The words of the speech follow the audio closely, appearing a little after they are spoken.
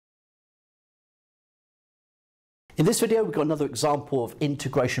In this video, we've got another example of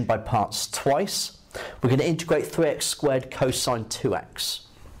integration by parts twice. We're going to integrate 3x squared cosine 2x.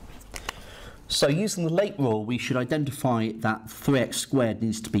 So using the late rule, we should identify that 3x squared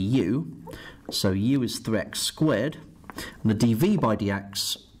needs to be u. So u is 3x squared, and the dv by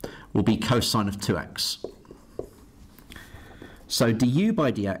dx will be cosine of 2x. So du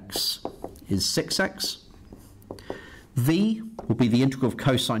by dx is 6x. V will be the integral of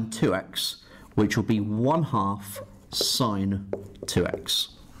cosine 2x, which will be 1/2 sine 2x.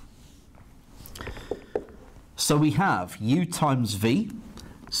 So we have u times v,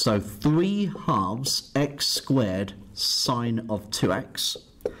 so 3/2 x squared sine of 2x.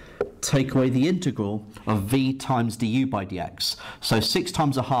 Take away the integral of v times du by dx. So 6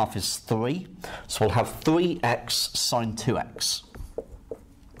 times 1/2 is 3, so we'll have 3x sine 2x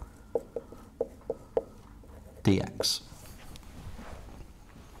dx.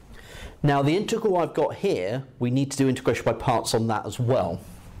 Now the integral I've got here, we need to do integration by parts on that as well.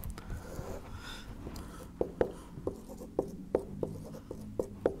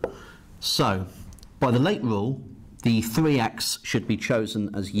 So, by the late rule, the 3x should be chosen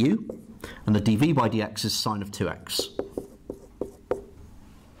as u, and the dv by dx is sine of 2x.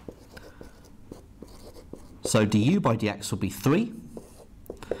 So du by dx will be 3,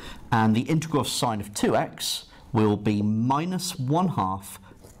 and the integral of sine of 2x will be minus 1/2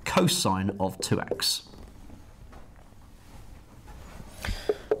 cosine of 2x.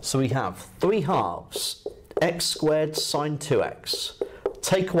 So we have 3/2 x squared sine 2x.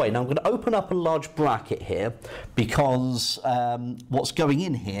 Take away. Now I'm going to open up a large bracket here because what's going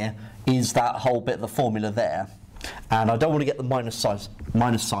in here is that whole bit of the formula there, and I don't want to get the minus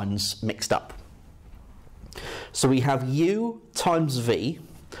signs mixed up. So we have u times v,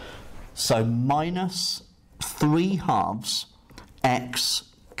 so minus 3/2 x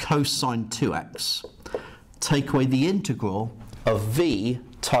cosine 2x. Take away the integral of v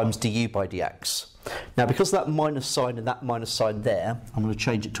times du by dx. Now because of that minus sign and that minus sign there, I'm going to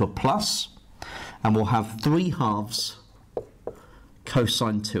change it to a plus, and we'll have 3/2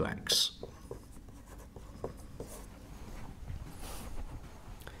 cosine 2x.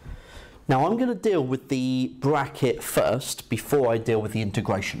 Now I'm going to deal with the bracket first before I deal with the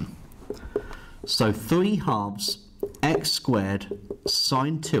integration. So 3/2 x squared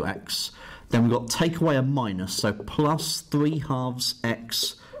sine 2x, then we've got take away a minus, so plus 3/2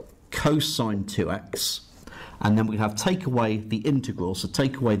 x cosine 2x, and then we have take away the integral, so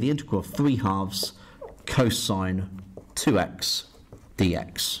take away the integral of 3/2 cosine 2x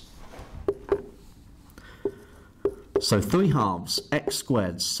dx. So 3/2 x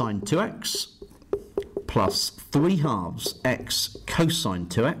squared sine 2x plus 3/2 x cosine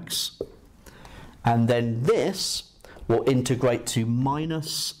 2x, and then this will integrate to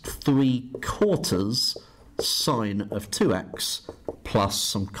minus 3/4 sine of 2x plus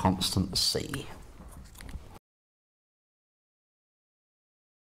some constant c.